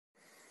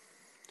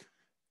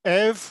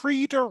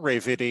Every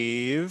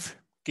derivative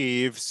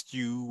gives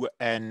you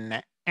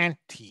an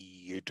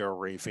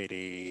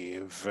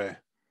antiderivative.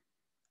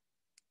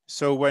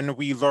 So when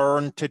we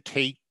learn to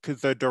take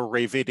the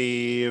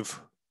derivative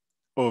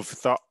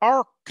of the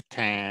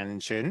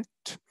arctangent,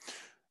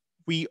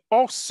 we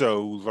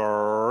also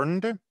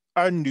learned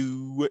a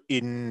new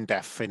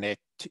indefinite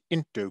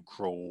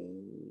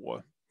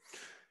integral.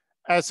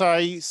 As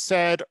I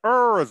said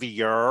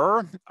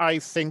earlier, I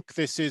think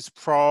this is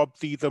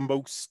probably the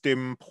most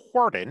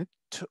important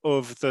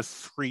of the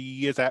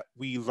three that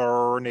we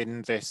learn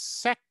in this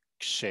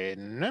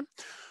section,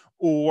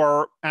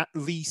 or at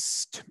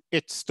least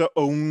it's the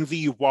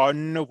only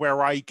one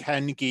where I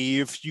can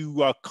give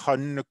you a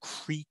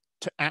concrete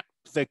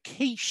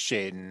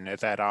application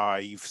that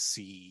I've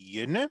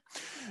seen.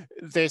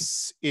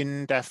 This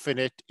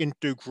indefinite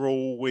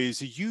integral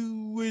is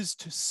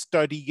used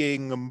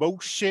studying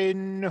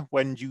motion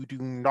when you do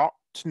not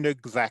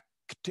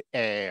neglect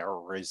air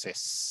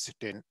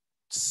resistance.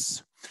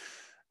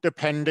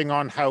 Depending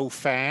on how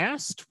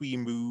fast we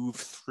move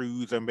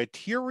through the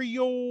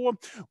material,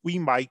 we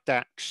might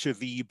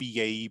actually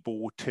be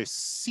able to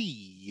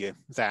see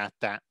that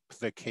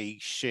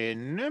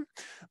application.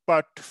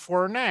 But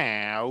for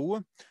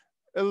now,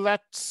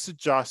 let's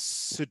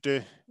just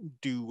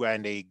do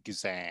an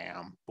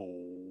example.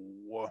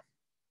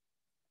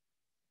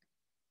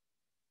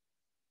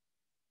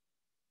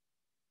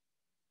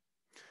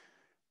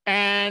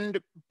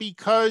 And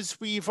because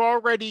we've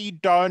already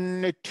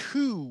done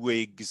 2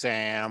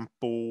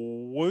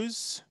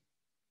 examples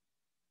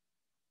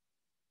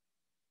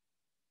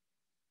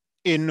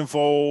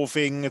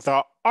involving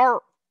the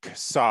arc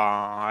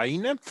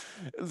sign,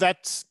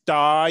 let's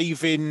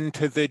dive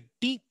into the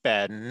deep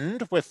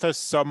end with a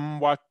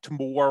somewhat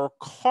more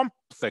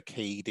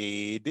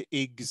complicated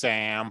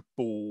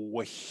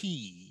example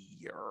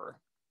here.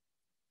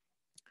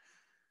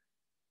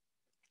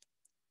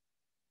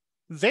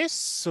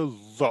 This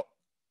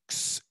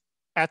looks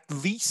at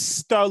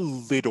least a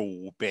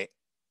little bit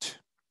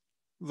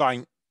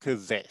like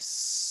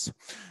this.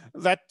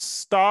 Let's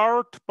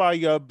start by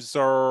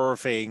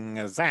observing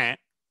that.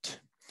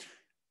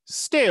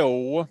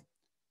 Still,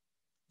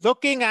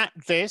 looking at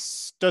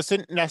this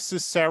doesn't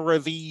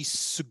necessarily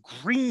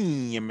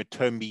scream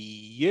to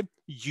me,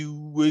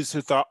 use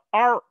the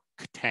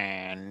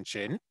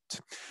arctangent.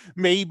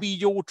 Maybe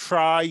you'll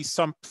try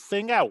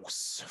something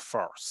else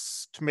first.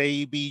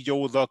 Maybe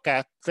you'll look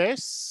at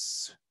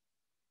this,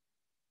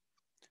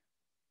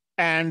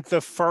 and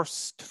the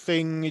first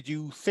thing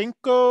you think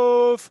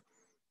of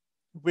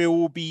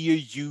will be a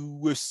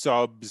U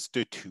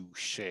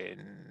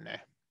substitution.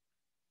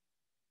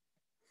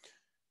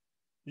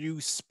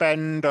 You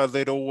spend a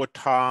little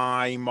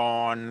time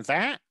on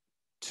that.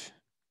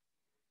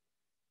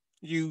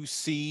 You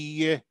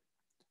see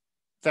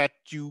that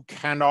you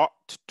cannot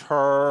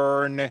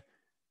turn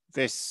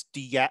this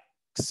dx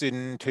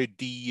into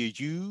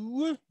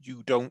du.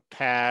 You don't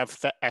have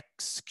the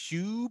x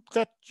cubed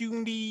that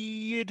you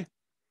need.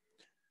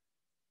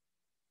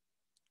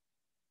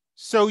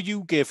 So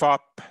you give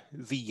up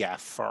the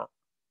effort.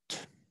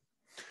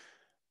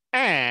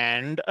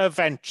 And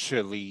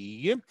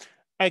eventually,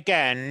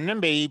 again,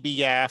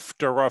 maybe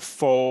after a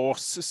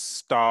false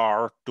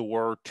start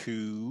or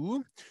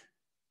two,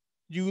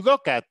 you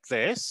look at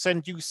this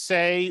and you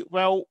say,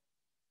 well,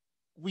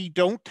 we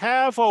don't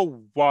have a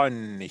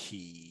 1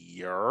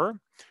 here,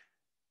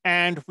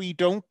 and we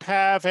don't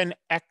have an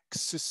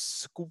x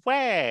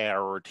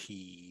squared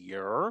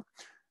here,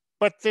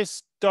 but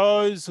this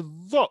does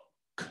look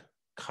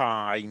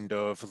kind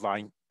of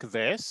like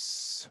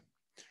this.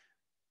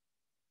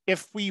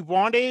 If we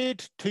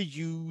wanted to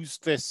use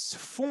this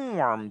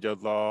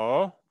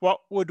formula, what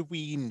would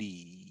we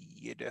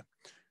need?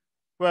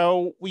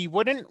 Well, we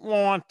wouldn't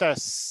want a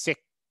 6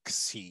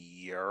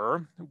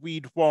 here.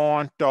 We'd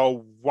want a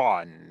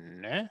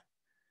 1.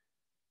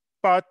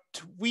 But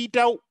we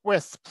dealt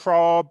with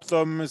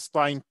problems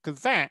like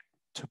that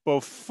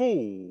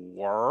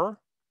before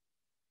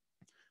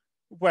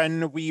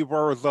when we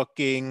were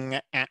looking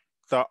at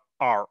the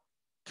arc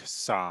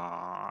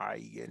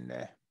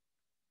sign.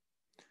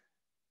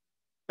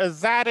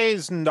 That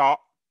is not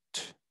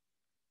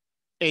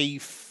a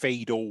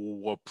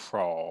fatal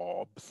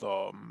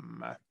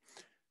problem.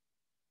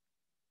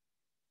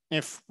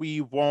 If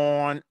we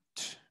want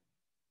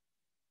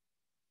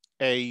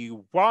a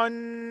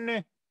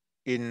 1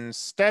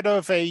 instead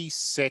of a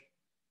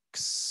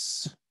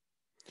 6,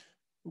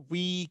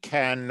 we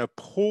can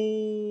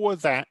pull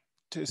that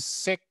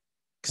 6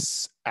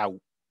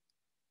 out.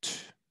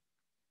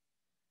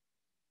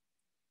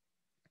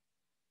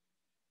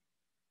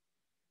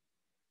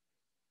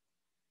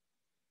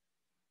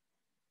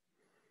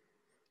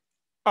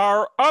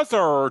 Our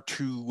other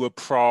 2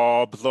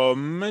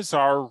 problems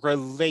are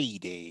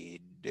related.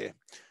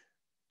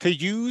 To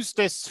use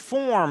this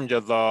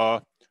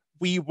formula,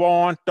 we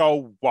want a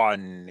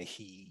 1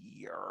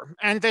 here.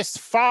 And this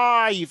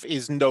 5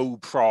 is no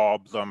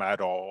problem at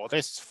all.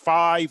 This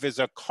 5 is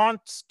a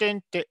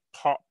constant, it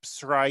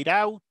pops right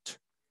out.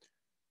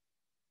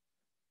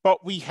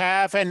 But we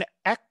have an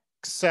x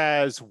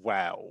as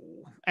well.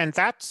 And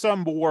that's a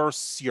more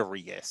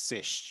serious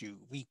issue.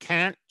 We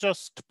can't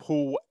just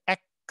pull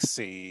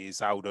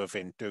x's out of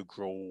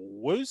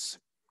integrals.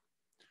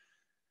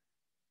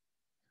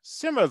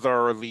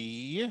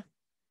 Similarly,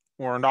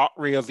 or not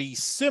really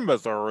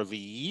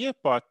similarly,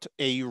 but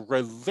a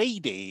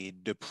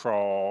related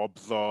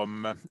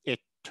problem, it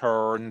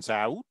turns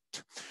out,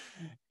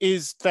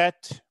 is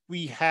that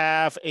we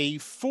have a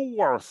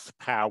fourth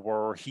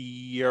power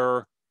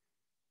here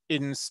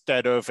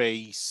instead of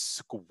a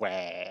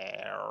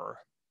square.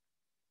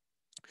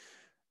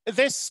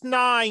 This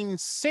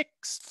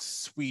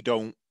 9/6 we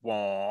don't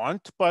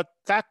want, but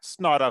that's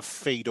not a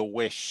fatal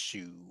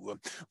issue.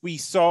 We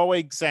saw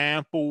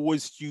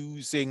examples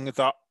using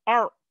the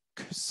arc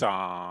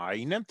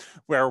sign,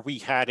 where we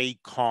had a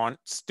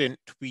constant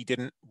we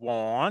didn't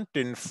want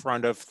in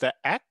front of the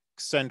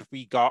x, and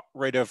we got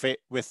rid of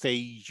it with a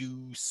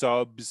u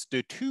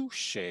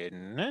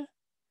substitution.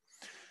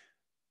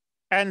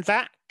 And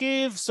that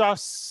gives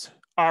us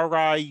our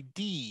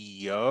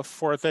idea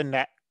for the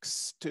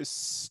next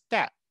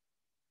step.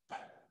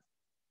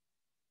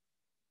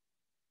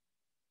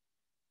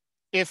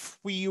 If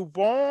we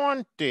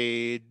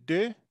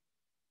wanted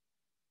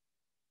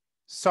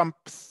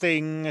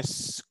something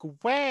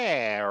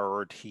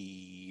squared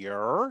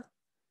here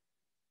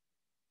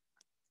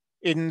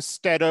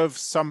instead of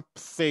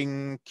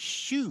something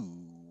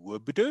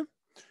cubed,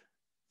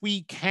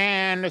 we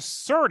can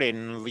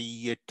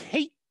certainly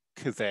take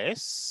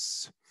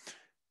this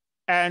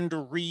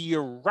and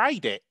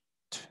rewrite it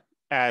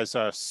as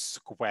a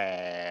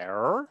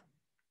square.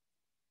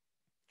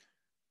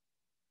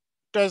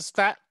 Does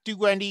that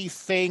do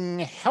anything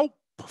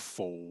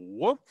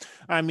helpful?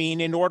 I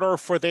mean, in order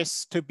for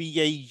this to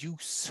be a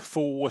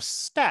useful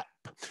step,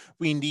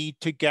 we need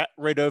to get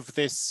rid of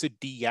this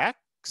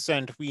dx,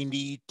 and we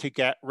need to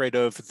get rid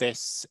of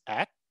this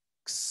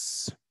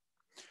x.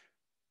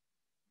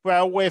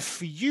 Well,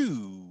 if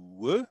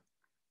u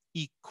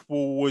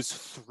equals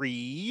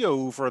 3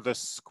 over the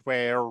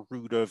square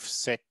root of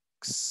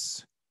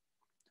 6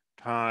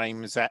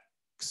 times x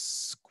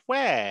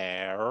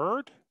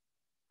squared,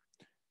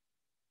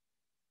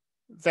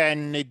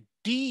 then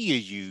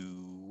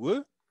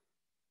du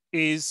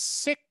is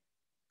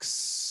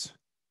 6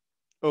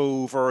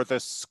 over the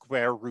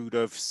square root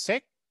of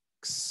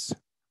 6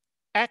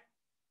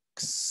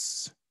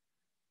 x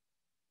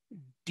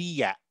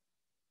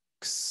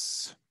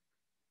dx.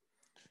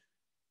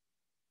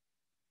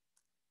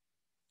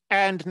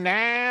 And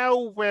now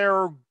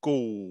we're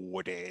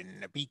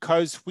golden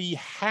because we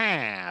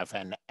have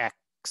an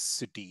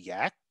x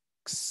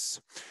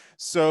dx.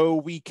 So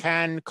we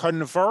can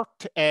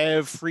convert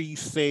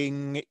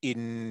everything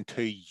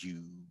into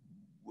u.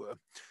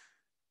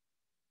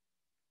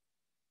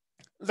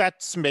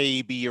 Let's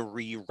maybe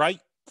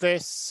rewrite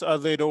this a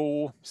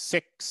little.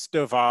 6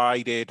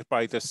 divided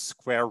by the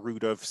square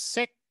root of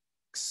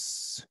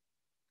 6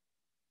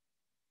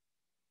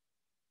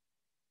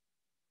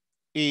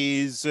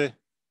 is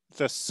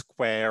the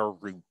square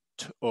root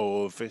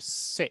of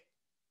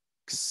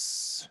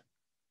 6.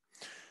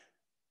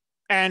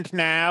 And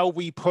now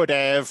we put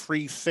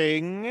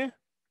everything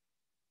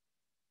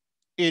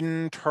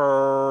in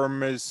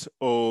terms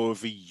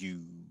of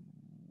u.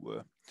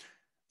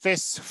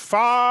 This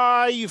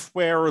 5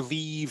 we're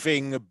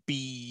leaving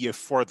b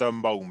for the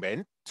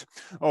moment,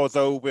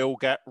 although we'll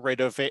get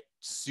rid of it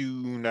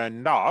soon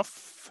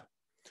enough.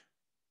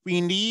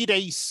 We need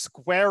a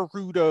square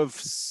root of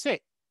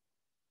 6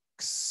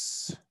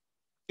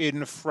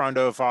 in front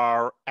of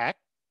our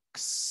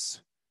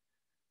x.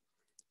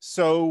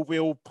 So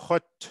we'll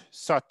put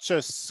such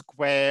a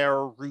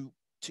square root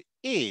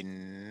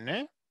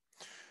in.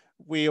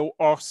 We'll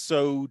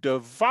also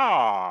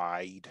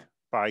divide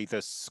by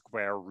the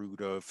square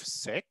root of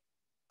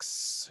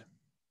 6.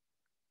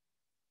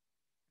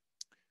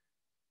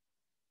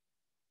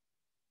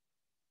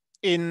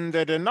 In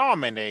the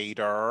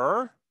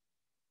denominator,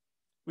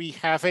 we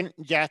haven't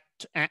yet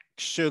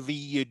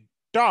actually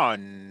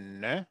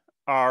done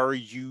our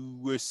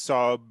u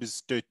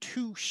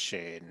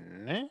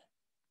substitution.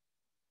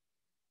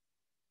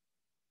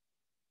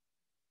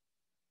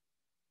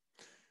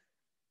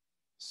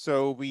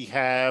 So we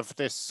have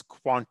this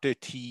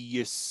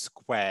quantity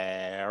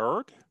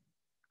squared.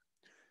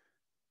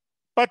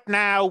 But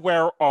now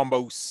we're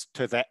almost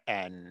to the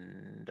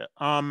end.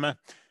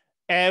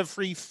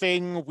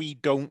 Everything we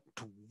don't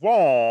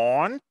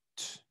want,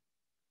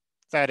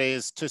 that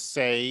is to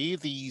say,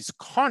 these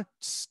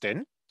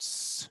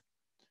constants,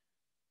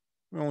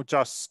 will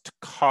just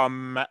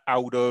come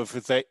out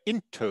of the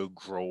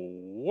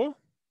integral.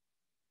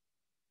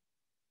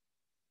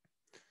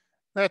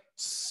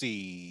 Let's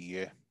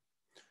see.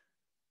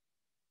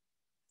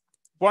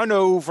 1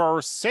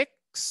 over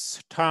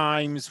 6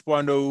 times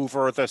 1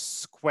 over the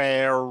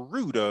square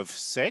root of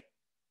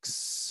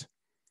 6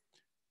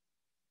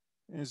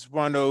 is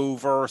 1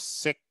 over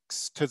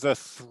 6 to the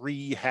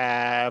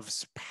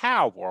 3/2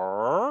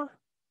 power.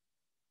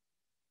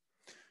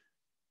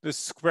 The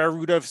square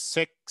root of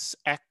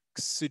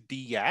 6x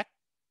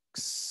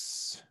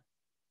dx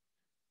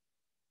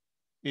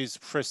is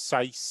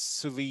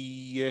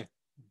precisely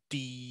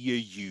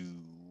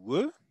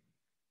du.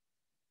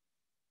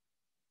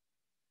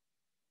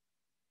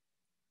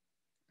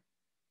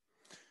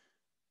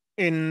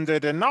 In the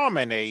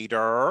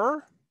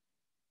denominator,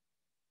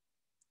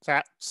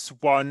 that's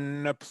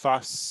 1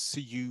 plus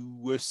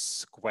u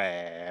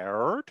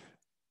squared.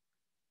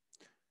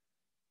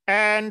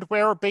 And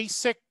we're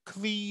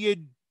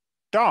basically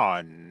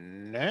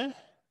done.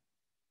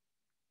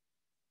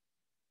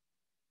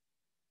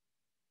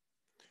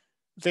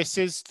 This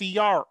is the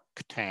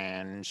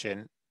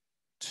arctangent.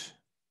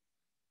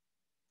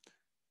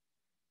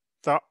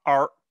 The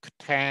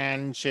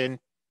arctangent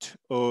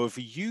of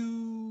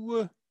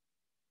u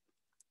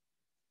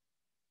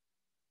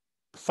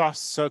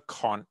plus a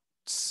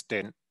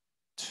constant.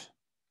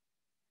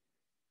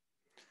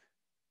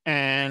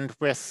 And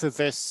with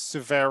this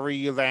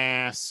very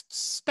last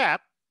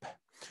step,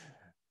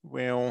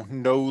 we'll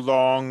no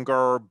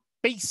longer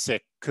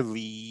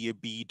basically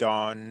be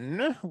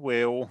done.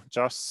 We'll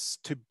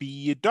just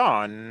be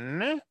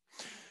done.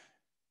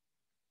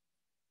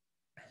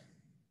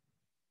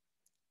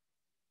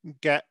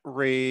 Get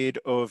rid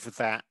of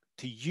that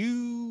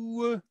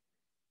u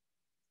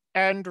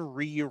and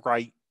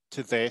rewrite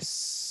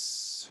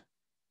this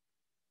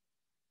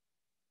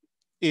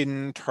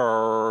in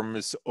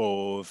terms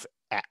of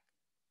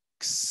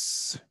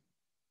x.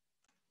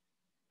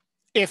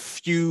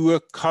 If you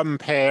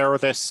compare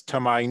this to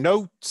my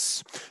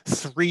notes,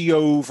 3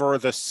 over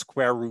the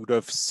square root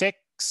of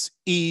 6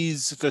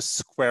 is the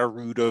square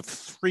root of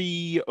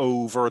 3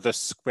 over the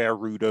square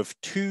root of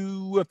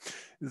 2.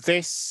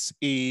 This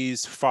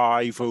is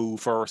 5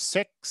 over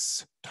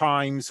 6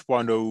 times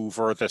 1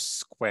 over the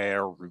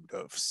square root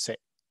of 6.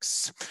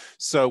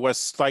 So a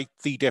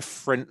slightly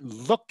different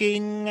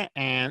looking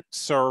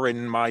answer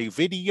in my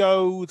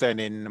video than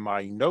in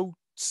my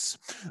notes,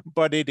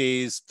 but it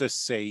is the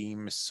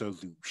same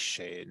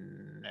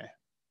solution.